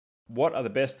What are the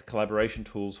best collaboration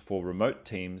tools for remote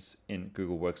teams in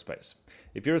Google Workspace?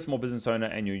 If you're a small business owner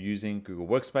and you're using Google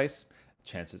Workspace,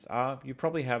 chances are you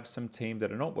probably have some team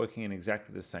that are not working in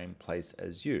exactly the same place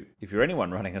as you. If you're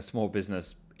anyone running a small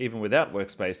business, even without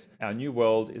Workspace, our new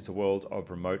world is a world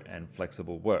of remote and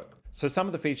flexible work. So some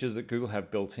of the features that Google have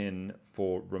built in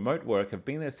for remote work have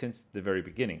been there since the very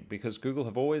beginning, because Google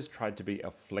have always tried to be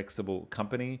a flexible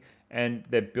company, and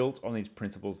they're built on these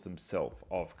principles themselves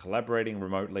of collaborating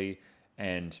remotely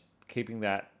and keeping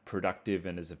that productive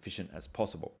and as efficient as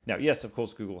possible. Now, yes, of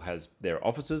course, Google has their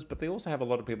offices, but they also have a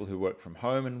lot of people who work from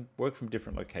home and work from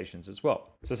different locations as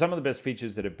well. So some of the best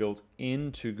features that are built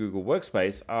into Google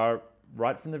Workspace are,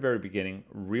 right from the very beginning,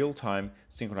 real-time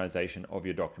synchronization of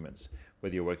your documents.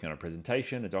 Whether you're working on a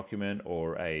presentation, a document,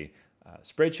 or a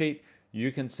spreadsheet,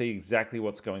 you can see exactly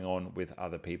what's going on with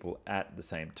other people at the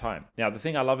same time. Now, the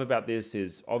thing I love about this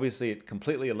is obviously it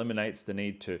completely eliminates the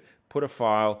need to put a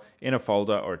file in a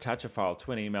folder or attach a file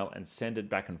to an email and send it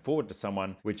back and forward to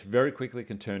someone, which very quickly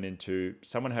can turn into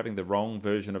someone having the wrong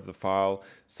version of the file,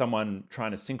 someone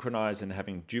trying to synchronize and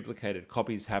having duplicated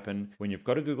copies happen. When you've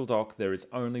got a Google Doc, there is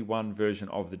only one version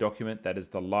of the document, that is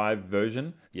the live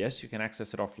version. Yes, you can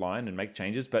access it offline and make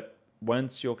changes, but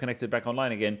once you're connected back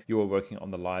online again, you are working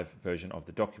on the live version of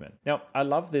the document. Now, I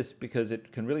love this because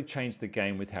it can really change the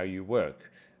game with how you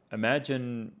work.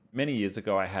 Imagine many years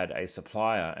ago, I had a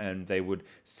supplier and they would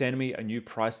send me a new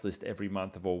price list every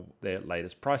month of all their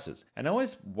latest prices. And I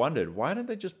always wondered, why don't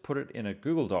they just put it in a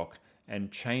Google Doc and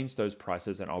change those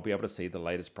prices, and I'll be able to see the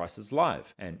latest prices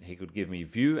live. And he could give me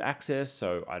view access,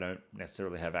 so I don't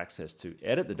necessarily have access to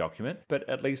edit the document, but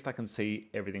at least I can see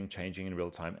everything changing in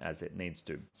real time as it needs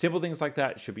to. Simple things like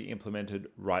that should be implemented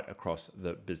right across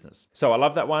the business. So I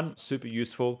love that one, super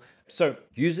useful. So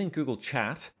using Google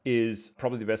Chat is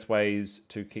probably the best ways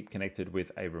to keep connected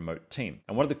with a remote team.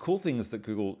 And one of the cool things that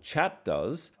Google Chat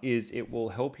does is it will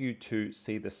help you to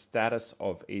see the status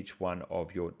of each one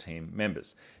of your team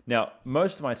members. Now,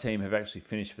 most of my team have actually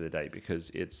finished for the day because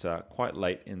it's quite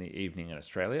late in the evening in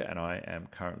Australia and I am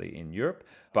currently in Europe.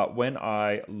 But when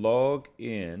I log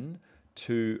in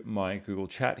to my Google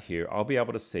Chat here, I'll be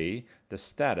able to see the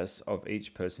status of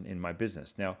each person in my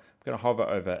business. Now, I'm going to hover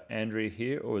over Andrea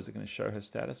here, or is it going to show her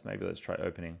status? Maybe let's try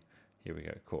opening. Here we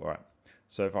go. Cool. All right.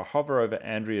 So if I hover over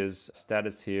Andrea's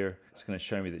status here, it's going to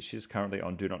show me that she's currently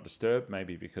on Do Not Disturb,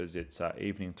 maybe because it's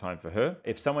evening time for her.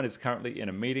 If someone is currently in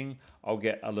a meeting, I'll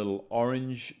get a little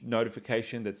orange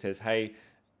notification that says, hey,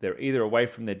 they're either away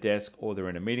from their desk or they're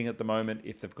in a meeting at the moment.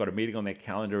 If they've got a meeting on their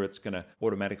calendar, it's going to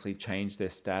automatically change their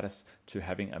status to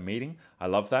having a meeting. I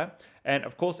love that. And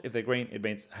of course, if they're green, it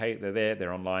means, hey, they're there,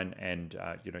 they're online, and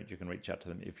you can reach out to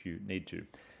them if you need to.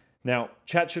 Now,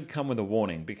 chat should come with a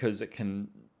warning because it can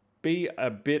be a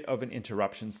bit of an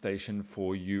interruption station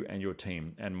for you and your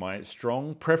team. And my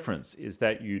strong preference is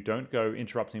that you don't go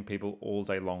interrupting people all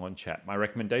day long on chat. My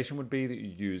recommendation would be that you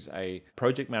use a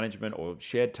project management or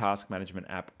shared task management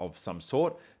app of some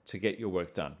sort to get your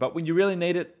work done. But when you really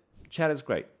need it, chat is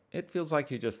great. It feels like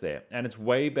you're just there. And it's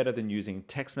way better than using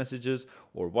text messages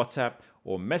or WhatsApp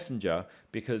or Messenger,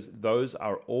 because those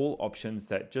are all options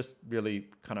that just really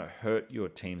kind of hurt your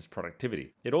team's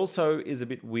productivity. It also is a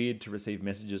bit weird to receive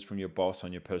messages from your boss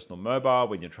on your personal mobile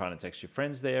when you're trying to text your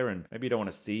friends there, and maybe you don't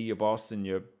want to see your boss in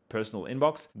your personal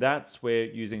inbox. That's where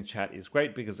using chat is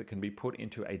great because it can be put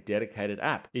into a dedicated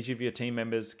app. Each of your team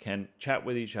members can chat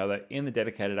with each other in the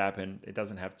dedicated app and it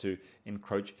doesn't have to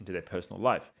encroach into their personal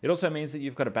life. It also means that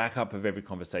you've got a backup of every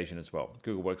conversation as well.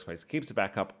 Google Workspace keeps a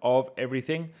backup of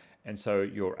everything, and so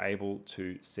you're able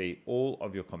to see all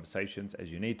of your conversations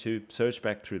as you need to, search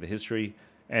back through the history,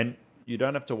 and you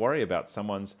don't have to worry about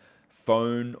someone's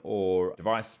phone or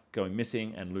device going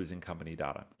missing and losing company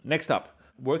data. Next up,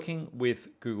 working with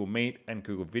Google Meet and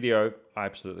Google Video, I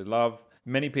absolutely love.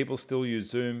 Many people still use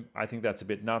Zoom. I think that's a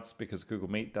bit nuts because Google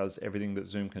Meet does everything that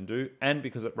Zoom can do. And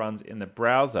because it runs in the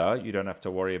browser, you don't have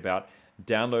to worry about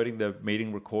downloading the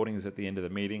meeting recordings at the end of the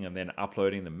meeting and then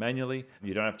uploading them manually.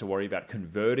 You don't have to worry about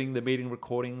converting the meeting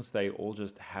recordings. They all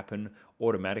just happen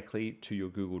automatically to your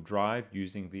Google Drive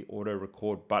using the auto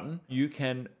record button. You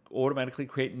can automatically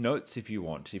create notes if you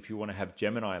want. If you want to have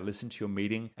Gemini listen to your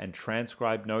meeting and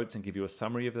transcribe notes and give you a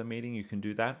summary of the meeting, you can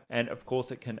do that. And of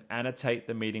course, it can annotate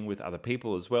the meeting with other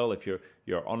people as well. If you're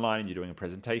online and you're doing a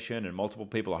presentation and multiple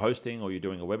people are hosting, or you're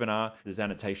doing a webinar, there's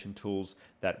annotation tools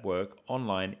that work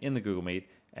online in the Google Meet,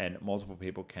 and multiple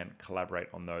people can collaborate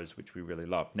on those, which we really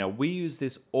love. Now, we use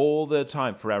this all the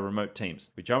time for our remote teams.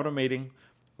 We jump on a meeting,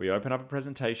 we open up a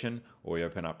presentation, or we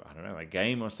open up, I don't know, a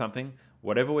game or something.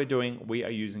 Whatever we're doing, we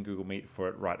are using Google Meet for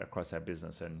it right across our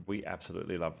business, and we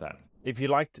absolutely love that. If you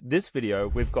liked this video,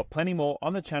 we've got plenty more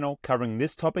on the channel covering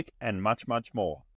this topic and much, much more.